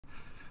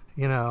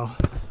you know.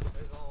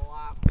 There's a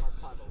lot more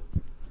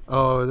puddles.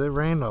 Oh, it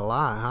rained a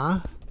lot, huh?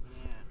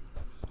 Yeah.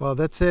 Well,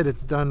 that's it.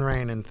 It's done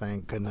raining,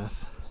 thank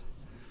goodness.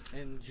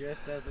 And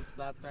just as it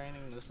stopped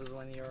raining, this is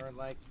when you were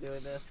like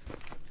doing this.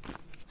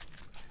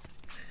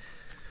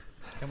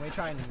 Can we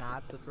try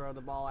not to throw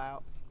the ball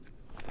out?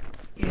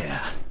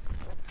 Yeah,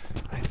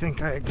 I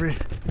think I agree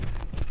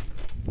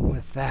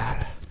with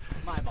that.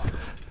 My ball.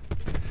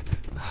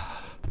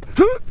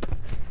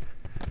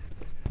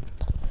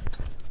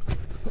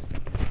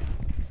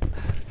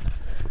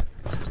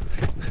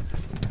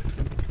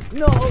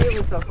 No, it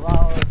was so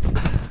close.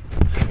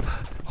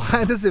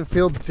 Why does it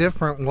feel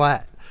different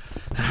wet?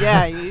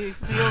 Yeah, you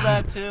feel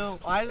that too.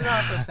 Why does it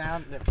also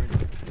sound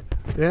different?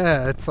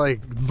 Yeah, it's like...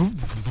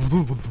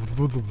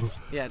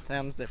 Yeah, it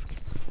sounds different.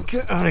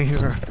 Get out of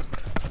here.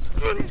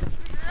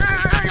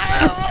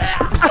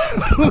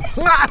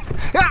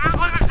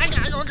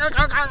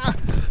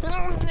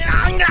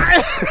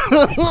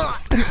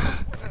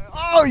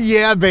 Oh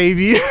yeah,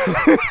 baby. I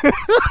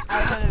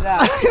hit it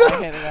out. I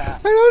hit it out.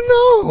 I don't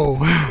know.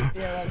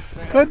 Yeah, that's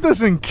fair. That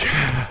doesn't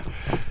count.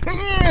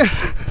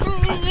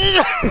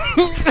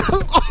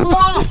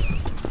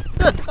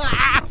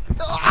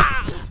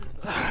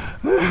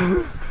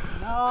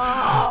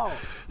 No,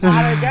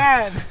 not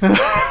again.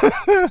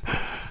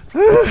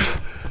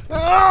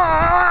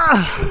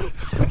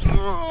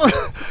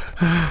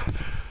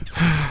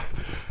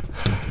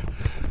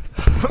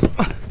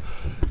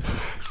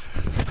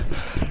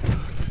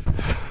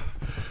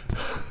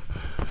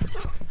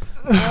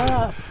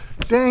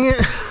 Dang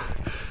it.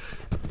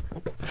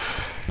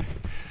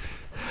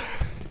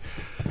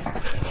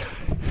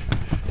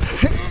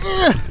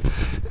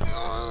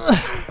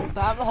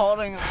 Stop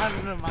holding on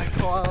to my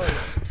clothes.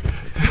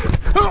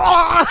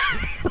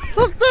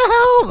 What the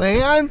hell,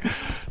 man?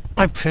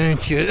 I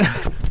pinch it.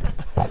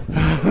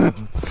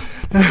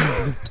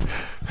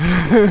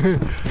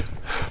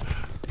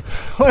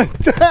 What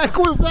the heck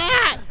was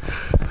that?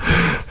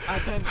 I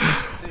couldn't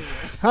see it.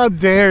 How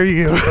dare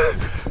you?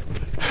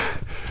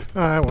 Oh,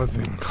 that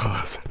wasn't even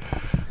close.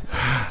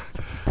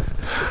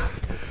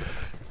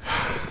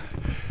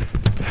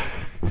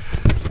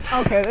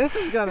 Okay, this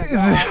is gonna go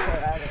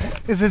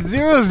forever. Is it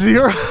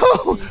 0-0? I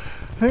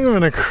think I'm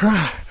gonna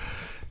cry.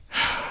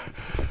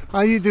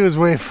 All you do is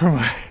wait for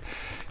my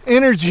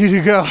energy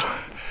to go,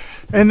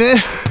 and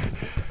then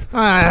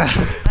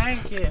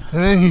Thank you.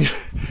 and then you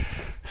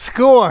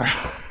score.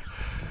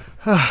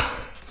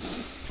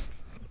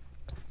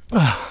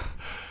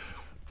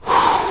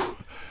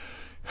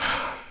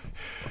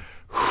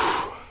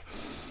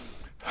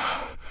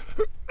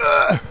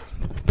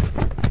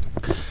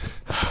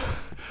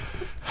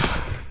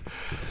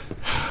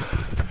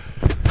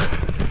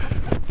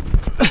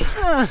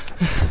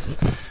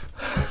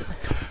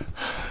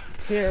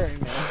 Hearing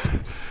me.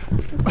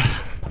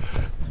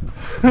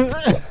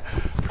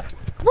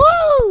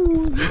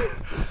 Woo!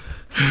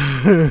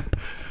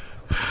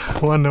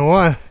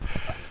 1-1.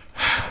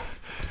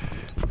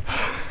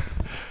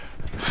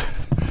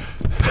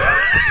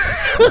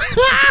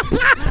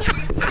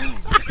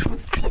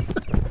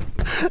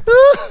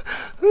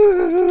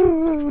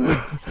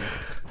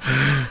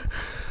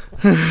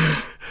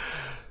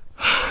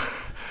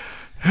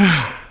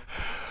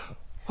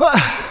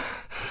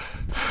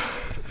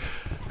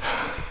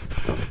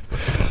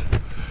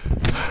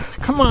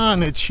 Come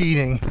on, it's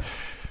cheating.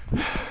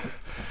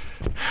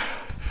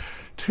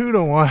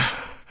 2-1.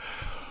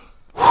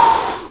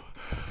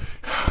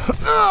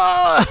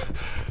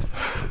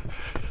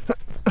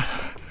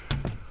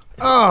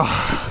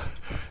 Oh,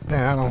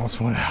 that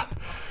almost went out.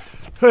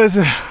 What is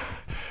it?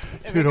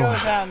 If it goes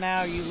out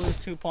now, you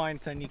lose 2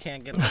 points and you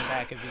can't get them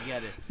back if you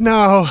get it.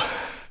 No.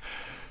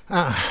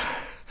 I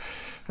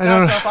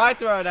don't. So if I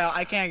throw it out,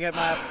 I can't get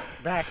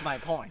back my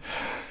points.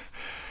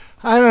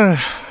 I don't.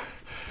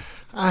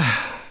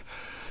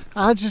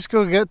 I'll just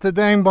go get the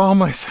dang ball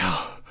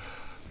myself.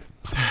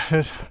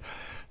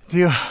 Do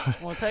you?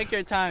 Well, take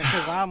your time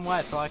because I'm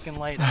wet, so I can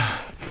lay down.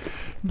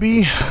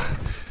 B.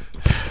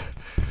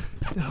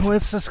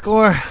 What's the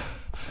score?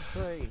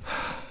 3,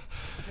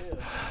 2,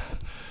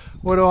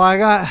 What do I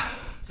got?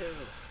 2.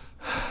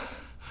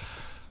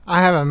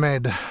 I haven't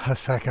made a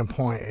second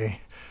point,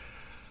 E.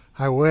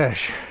 I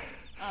wish.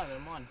 Oh,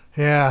 then 1.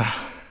 Yeah.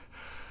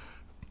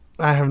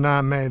 I have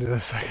not made it a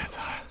second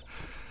time.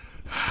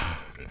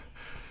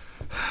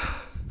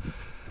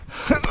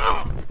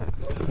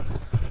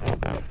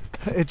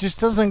 It just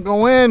doesn't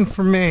go in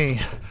for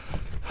me.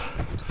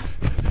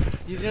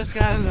 You just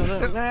got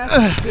another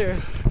laugh here.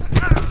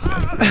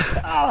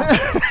 Oh.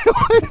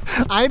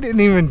 I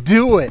didn't even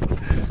do it.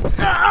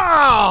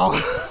 Oh!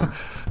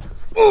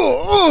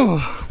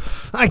 Ooh,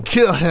 I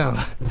kill him.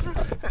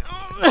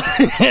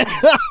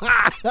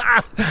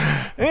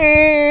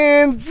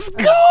 And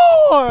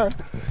score!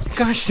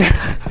 Gosh,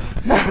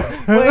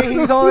 wait,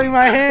 he's holding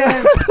my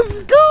hand.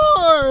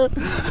 Score!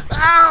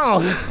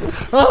 Ow!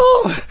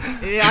 Oh!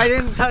 Yeah, I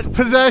didn't touch.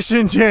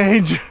 Possession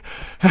change.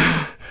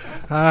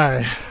 All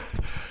right.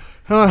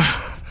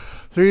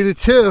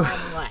 3-2.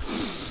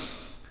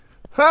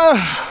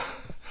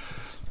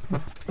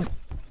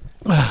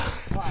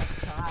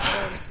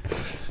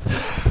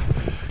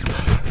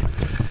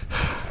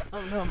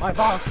 Oh no, my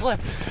ball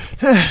slipped.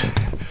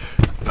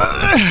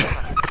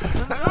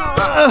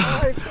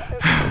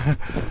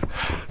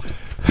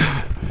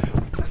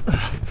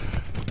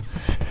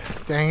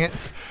 Dang it.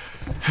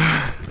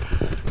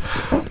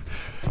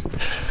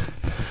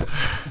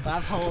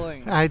 Stop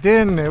pulling. I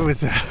didn't. It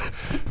was an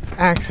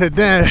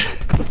accident.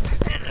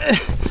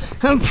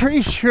 I'm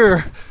pretty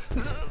sure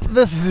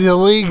this is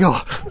illegal.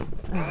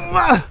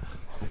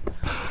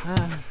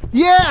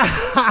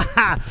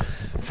 Yeah!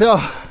 So,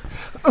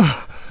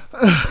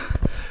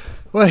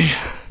 what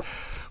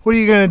are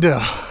you gonna do?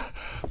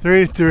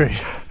 3-3.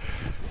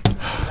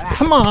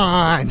 Come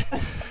on!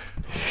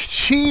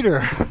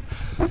 Cheater!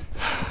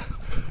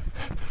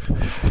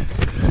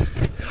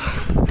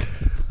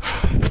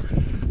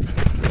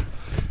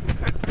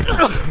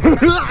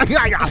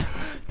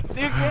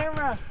 Your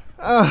camera!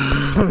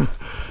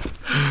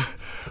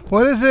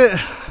 What is it?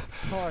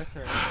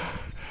 4-3.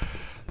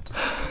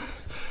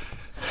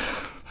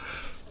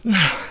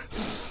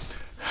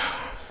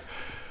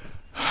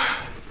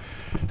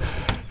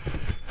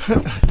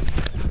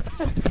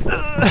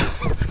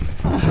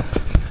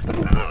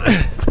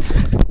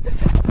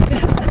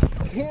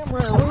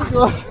 Camera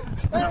illegal.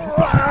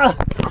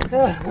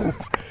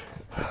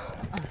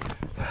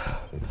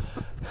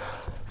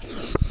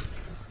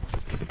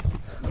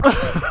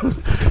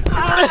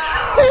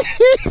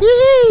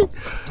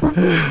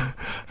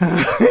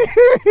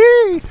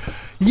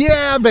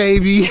 Yeah,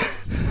 baby.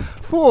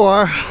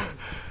 4-4.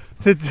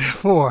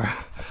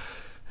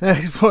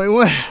 Next point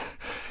win.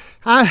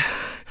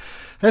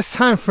 It's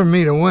time for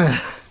me to win.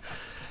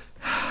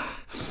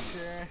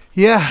 Sure.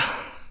 Yeah,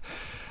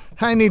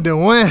 I need to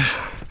win.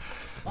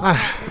 This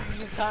is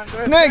the time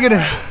to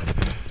Negative.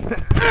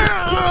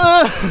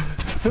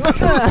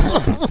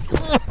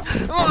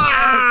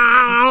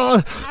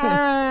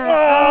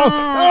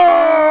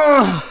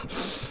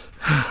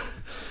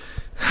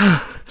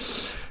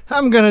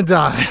 I'm gonna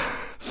die.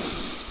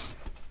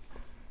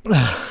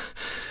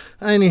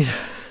 I need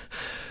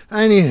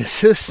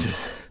assistance.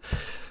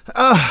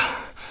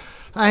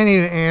 I need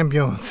an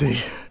ambulance.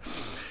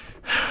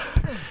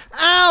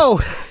 Ow!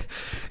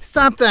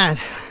 Stop that.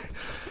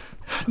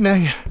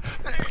 Negative.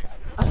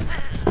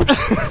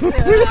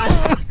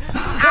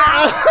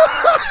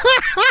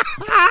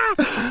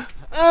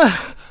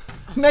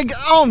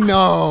 Oh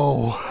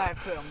no!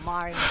 That's a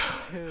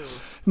 -2.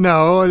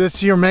 No,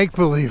 that's your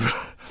make-believe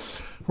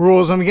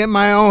rules. I'm getting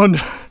my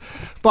own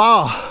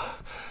ball.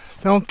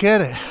 Don't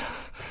get it.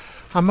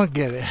 I'm gonna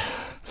get it.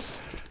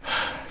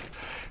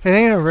 It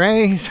ain't a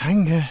race. I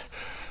can get it.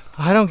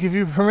 I don't give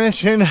you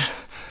permission.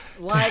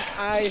 Like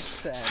I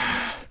said.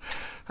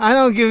 I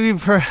don't give you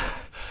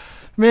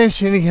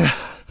permission to get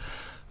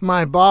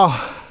my ball.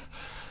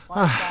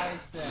 Like I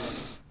said.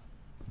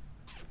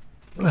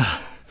 If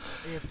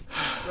you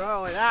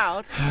throw it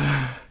out,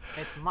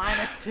 it's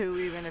 -2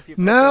 even if you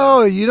pick it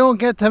No, up. you don't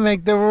get to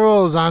make the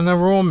rules. I'm the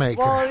rule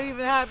maker. Well, it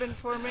even happens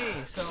for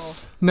me, so.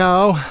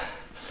 No.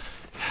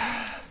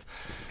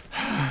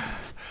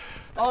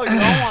 Oh, you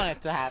don't want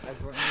it to happen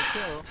for me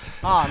too.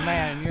 Oh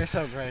man, you're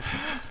so great.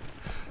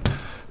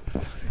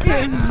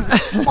 In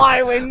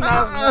my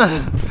window.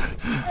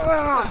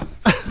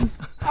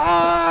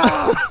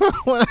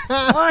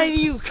 Why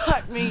do you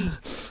cut me?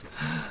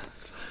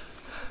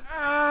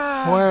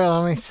 Where?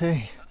 Let me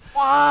see.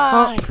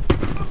 Why?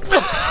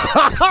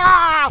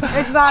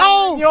 It's not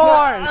even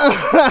yours.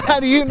 How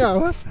do you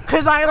know?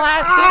 Cause I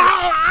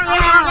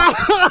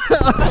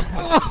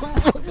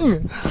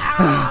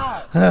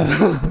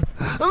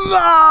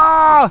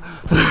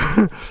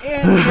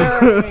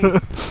Injury.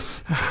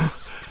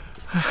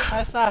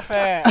 That's not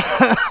fair.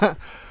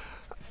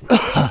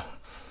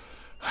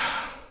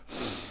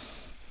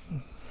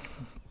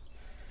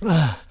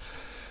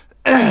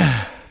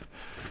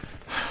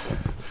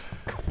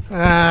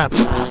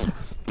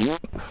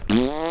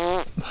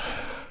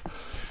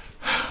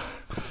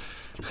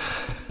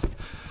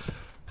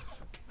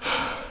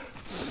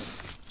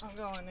 I'm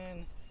going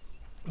in.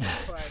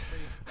 Before I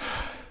freeze.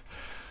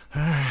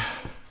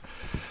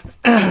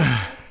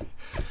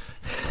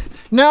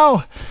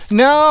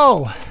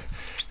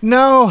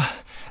 No,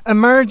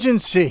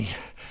 emergency.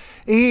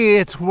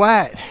 It's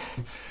wet.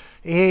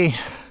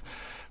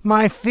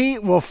 My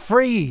feet will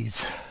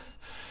freeze.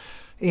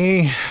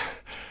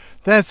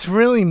 That's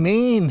really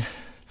mean.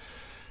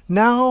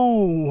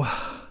 No.